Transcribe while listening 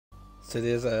So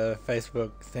there's a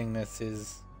Facebook thing that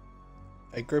says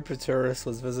a group of tourists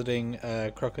was visiting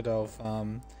a crocodile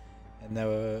farm and they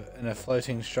were in a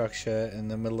floating structure in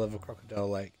the middle of a crocodile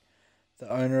lake.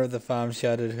 The owner of the farm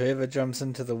shouted, "Whoever jumps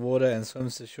into the water and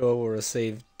swims to shore will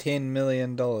receive $10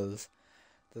 million. The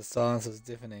silence was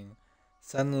deafening.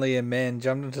 Suddenly a man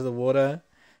jumped into the water.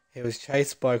 He was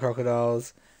chased by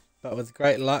crocodiles, but with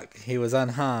great luck he was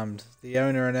unharmed. The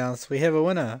owner announced, "We have a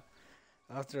winner."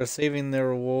 After receiving the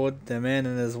reward, the man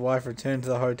and his wife returned to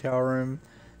the hotel room.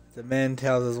 The man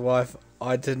tells his wife,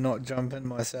 "I did not jump in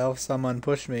myself, someone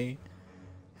pushed me."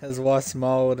 His wife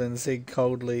smiled and said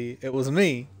coldly, "It was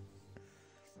me."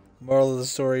 Moral of the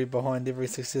story, behind every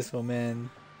successful man,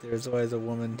 there is always a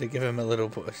woman to give him a little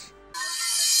push.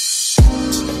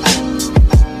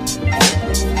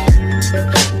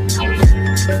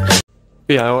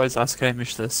 Yeah, I always ask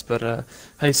Hamish this, but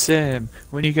hey Sam,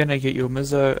 when are you gonna get your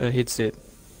Mizzo a headset?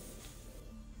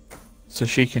 So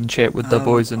she can chat with the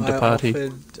boys in the party.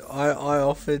 I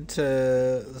offered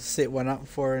to set one up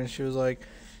for her and she was like,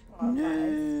 "No,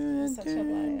 I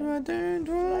don't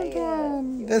want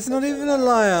one." That's not even a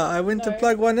liar. I went to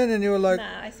plug one in and you were like...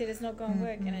 Nah, I said it's not going to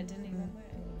work and it didn't even work.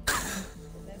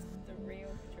 That's the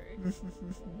real truth.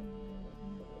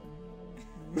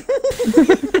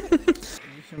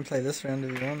 You can play this round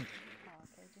if you want.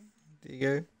 There you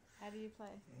go. How do you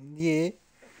play? Yeah.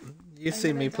 You've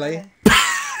seen me play.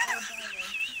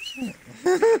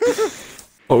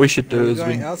 What we should do is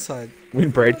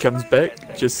when Brad comes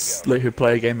back, just let her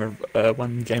play a game of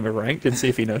one game of ranked and see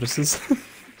if he notices.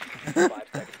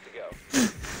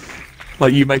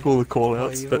 Like you make all the call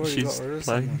outs, but she's playing.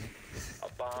 How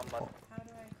do I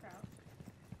crouch?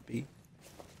 B.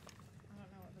 I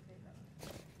don't know what the B button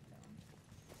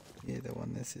is. Yeah, the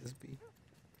one that says B.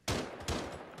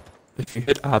 If you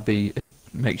hit RB, it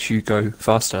makes you go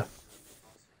faster.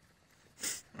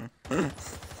 How do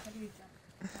you jump?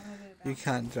 You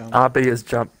can't jump. RB is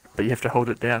jump, but you have to hold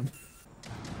it down.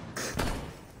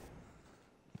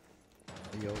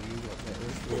 Yo, you got that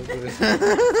real good.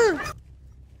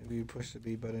 If you push the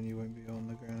B button, you won't be on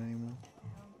the ground anymore.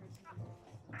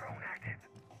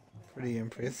 Pretty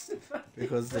impressed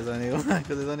because there's only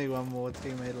one more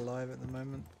teammate alive at the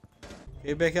moment.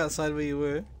 Get back outside where you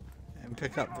were and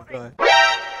pick up the guy.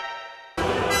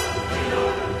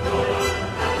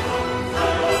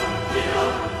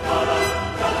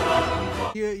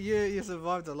 You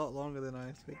survived a lot longer than I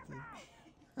expected.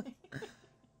 Do you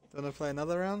want to play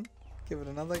another round? Give it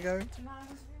another go?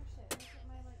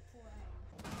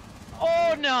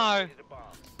 Oh no!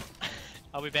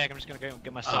 I'll be back, I'm just gonna go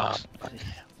get my socks.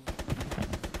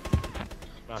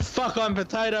 Fuck on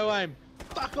potato aim!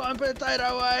 Fuck on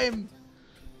potato aim!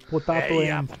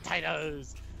 Hey,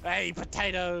 potatoes! Hey,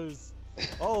 potatoes!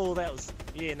 Oh, that was...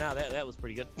 Yeah, no, that was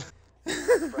pretty good.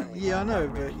 Yeah, I know,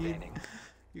 but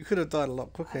you could have died a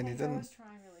lot quicker and you didn't. I was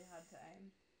trying really hard to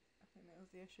aim. I think that was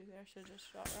the issue there. I should have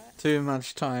just shot right. Too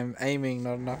much time aiming,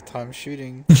 not enough time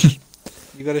shooting.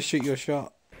 You gotta shoot your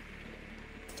shot.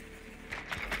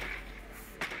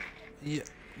 Yeah.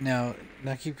 Now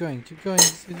keep going, keep going.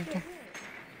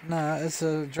 Nah, it's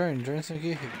a drone. Drone's gonna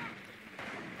get here.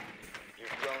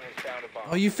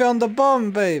 Oh, you found the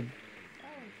bomb, babe.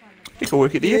 You can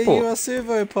work at the airport. You are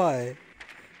servo pie.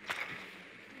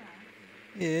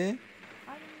 Yeah.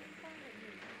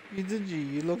 You did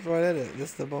you looked right at it.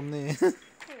 That's the bomb there.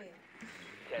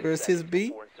 Where it says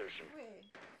B?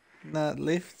 Nah,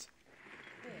 left.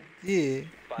 Yeah.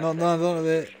 No,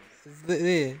 there. It's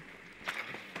there.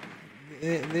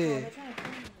 There.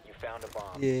 You found a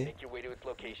bomb. Yeah. Make your way to its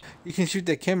location. You can shoot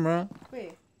the camera.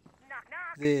 Where?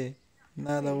 There.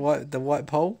 No, the white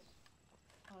pole.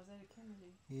 Oh, is that a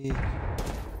Kennedy? Yeah.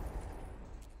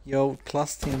 Yo,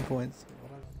 plus 10 points.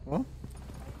 What?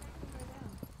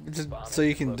 Just so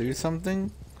you can do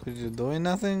something? Because you're doing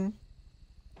nothing?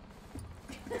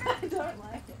 I don't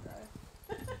like it though.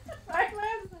 Why am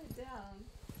I upside down?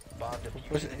 Bomb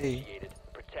Push diffusion A. initiated.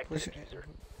 Protect the Push diffuser.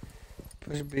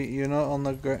 Push B. You're not on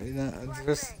the ground. You know,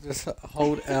 just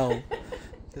hold L.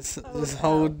 Just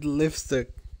hold left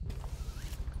stick.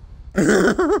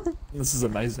 This is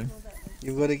amazing.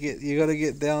 You gotta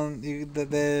get down.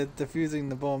 They're defusing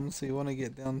the bomb, so you want to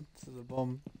get down to the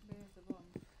bomb. Where's the bomb?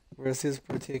 Where it says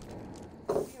protect. Yeah,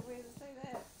 where does it say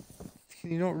that?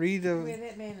 Can you not read the? Where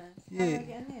that man is? Yeah. How do I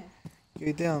get in there?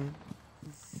 Go down.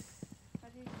 How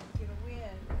do you get a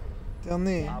where? Down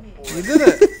there. Down here. You did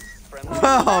it!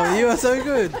 Wow, you are so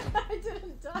good. I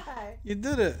didn't die. You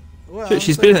did it. Wow,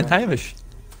 She's so better than good. Hamish.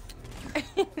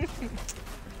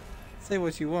 Say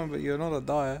what you want, but you're not a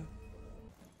dyer.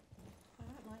 I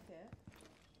don't like it.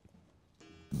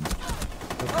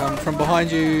 They'll come from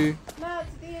behind you. No,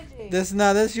 it's the edgy.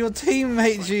 That's your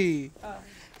teammate, G. Oh.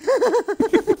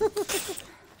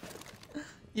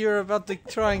 You're about to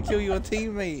try and kill your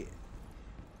teammate.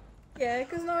 Yeah,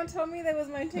 because no one told me that was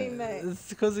my teammate. It's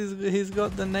because he's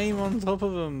got the name on top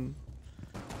of him.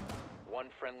 One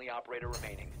friendly operator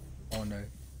remaining. Oh no.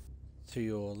 To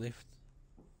your left.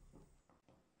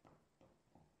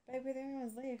 Baby,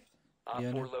 everyone's left. Op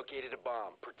Yeah, 4 no. located a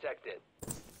bomb. Protect it.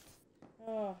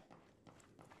 Oh.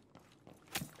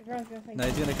 Everyone's gonna think. No,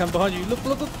 he's gonna come behind you. Look.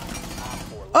 Op 4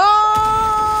 Oh!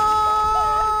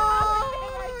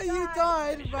 You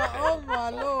died, but oh my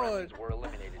lord. were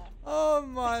eliminated. Oh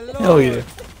my lord. Hell yeah.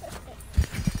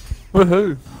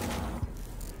 Woohoo.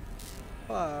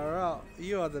 Far out.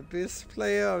 You are the best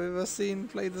player I've ever seen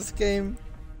play this game.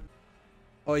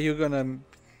 Oh, you're gonna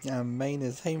main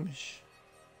as Hamish.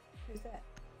 Who's that?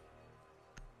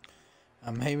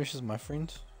 Hamish is my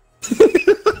friend.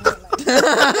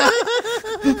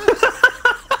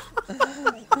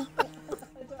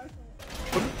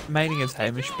 Maining as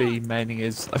Hamish be maining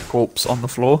as a corpse on the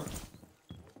floor?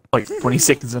 Like 20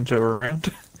 seconds into a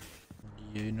round?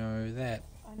 You know that.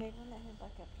 I need one that has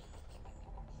like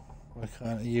a. What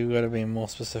kind? You gotta be more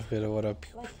specific to what a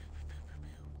Like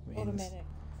means. automatic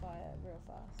fire real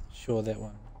fast. Sure, that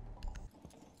one.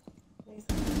 Please.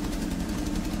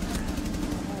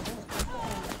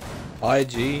 Hi,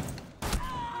 G.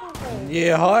 Oh,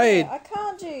 Yeah, hide. I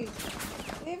can't, G.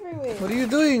 Everywhere. What are you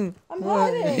doing? I'm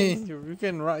hiding. You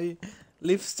can right.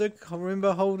 Left stick.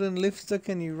 Remember holding left stick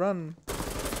and you run.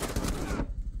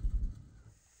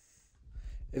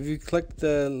 If you click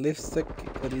the left stick,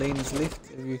 it leans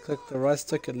left. If you click the right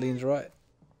stick, it leans right.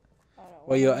 I don't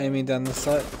While you're wanna- aiming down the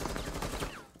sight.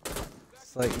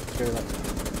 It's like you go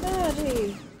like. Nah,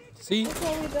 G. See? That's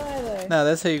how we die though. No,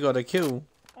 that's how you got to kill.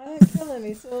 I didn't kill him,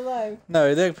 he's still alive.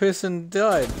 No, that person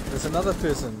died. There's another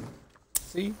person.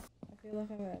 See? I feel like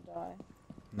I'm gonna die.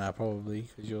 Nah, probably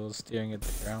because you're staring at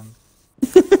the ground.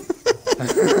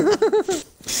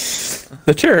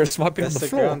 The terrorists might be That's on the the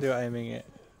floor. ground you're aiming at.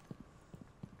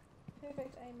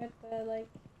 Perfect aim at the like.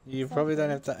 You probably don't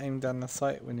have to aim down the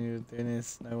sight when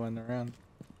there's no one around.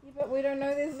 Yeah, but we don't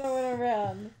know there's no one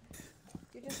around.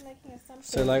 You're just making assumptions.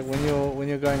 So like when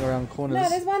you're going around corners. No,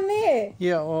 there's one there.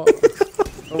 Yeah, well,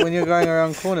 but when you're going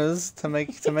around corners to make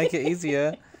it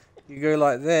easier, you go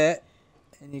like that,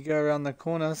 and you go around the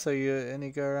corner. So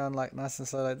you go around like nice and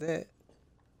slow like that.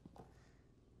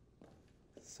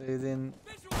 So then.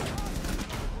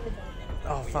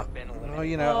 Oh fuck! Oh,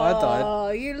 you know I died. Oh,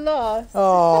 you lost.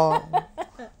 Oh,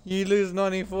 you lose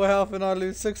 94 health and I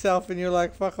lose 6 health, and you're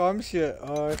like, fuck, I'm shit.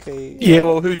 Oh, okay. Yeah,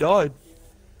 well, who died?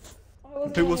 I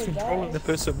wasn't Who the was one who controlling died. the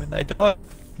person when they died?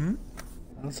 Hmm?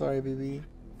 I'm sorry, baby. You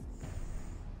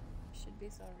should be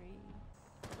sorry.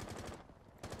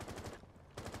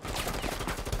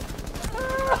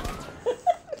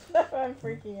 No, I'm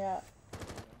freaking out.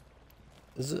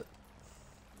 Is it?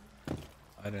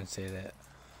 I don't say that.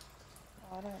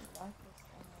 Oh, I don't like this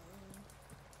one really.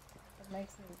 It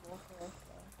makes me walk away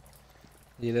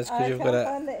slow. Yeah, that's I because you've can't got to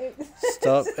find the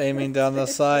stop aiming down the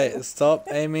sight. Stop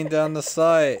aiming down the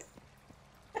sight.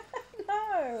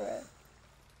 No.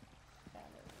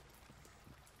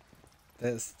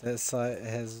 That sight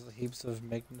has heaps of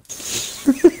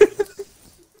magnification.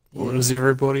 What does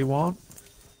everybody want?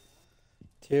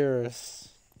 Terrorists.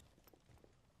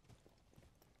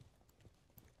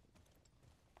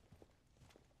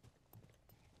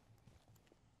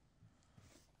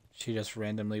 She just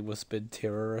randomly whispered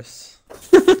terrorists.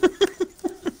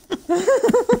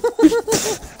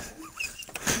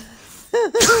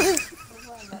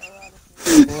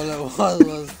 All it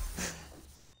was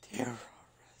terrorists.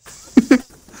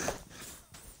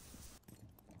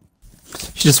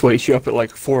 She just wakes you up at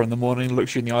like 4 in the morning,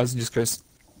 looks you in the eyes, and just goes,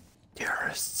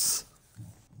 terrorists.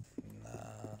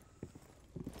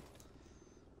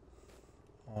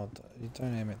 Oh, you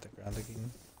don't aim at the ground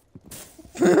again.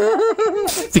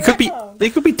 They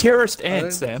could be terrorist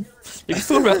ants, Sam. Have you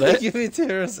thought about that? Give me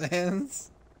terrorist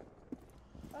ants.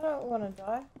 I don't want to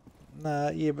die. Nah,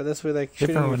 yeah, but that's where they shoot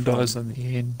you Everyone from. dies in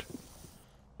the end.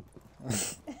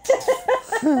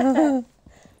 No,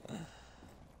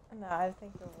 I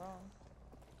think you're wrong.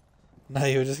 No,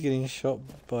 you're just getting shot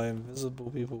by invisible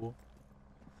people.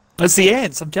 It's the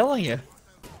ants, I'm telling you.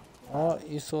 Oh,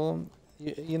 you saw them?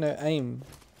 You know, aim.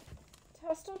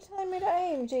 Stop telling me to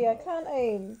aim, G. I can't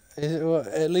aim. Well,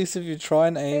 at least if you try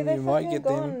and See, aim, they're you might fucking get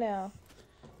gone them. now.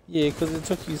 Yeah, because it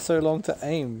took you so long to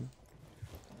aim.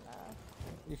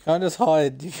 You can't just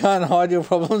hide. You can't hide your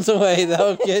problems away.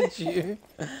 They'll get you.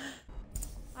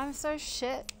 I'm so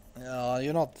shit. Oh,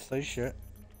 you're not so shit.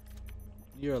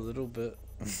 You're a little bit.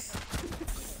 But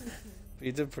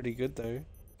you did pretty good though.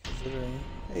 considering.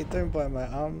 Hey, don't bite my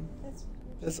arm.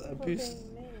 That's for abuse.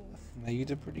 being mean. No, you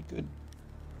did pretty good.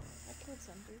 I killed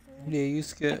some people. Yeah, you I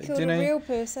scared. killed Do you a know? real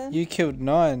person. You killed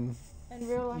 9. In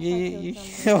real life, Yeah, I killed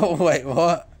someone. Oh, wait,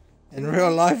 what? In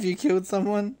real life, you killed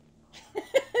someone?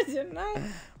 Didn't I?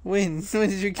 When? When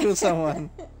did you kill someone?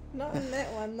 Not in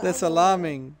that one. the That's other one.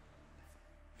 alarming.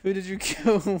 Who did you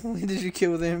kill? When did you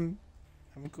kill them?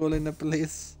 I'm calling the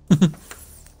police. I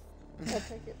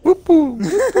take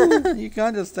it. You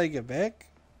can't just take it back.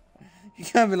 You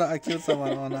can't be like, I killed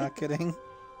someone. Oh, no, kidding.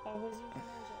 I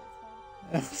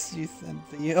was euthanasia,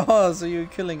 it's fine. Oh, so you're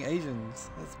killing Asians.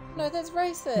 That's mean. No, that's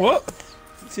racist. What?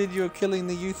 You said you were killing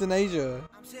the euthanasia.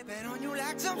 I'm sipping on you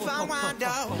like some fun wine,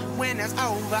 dog. When it's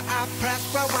over, I press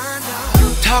rewind.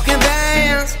 Talking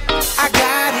bands, I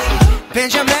got it.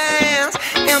 Benjamins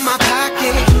in my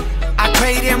pocket. I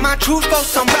traded my truth for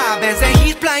some robins, and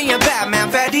he's playing Batman.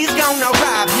 Freddy's gonna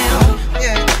rob him.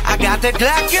 Yeah. I got the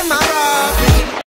Glock in my bra.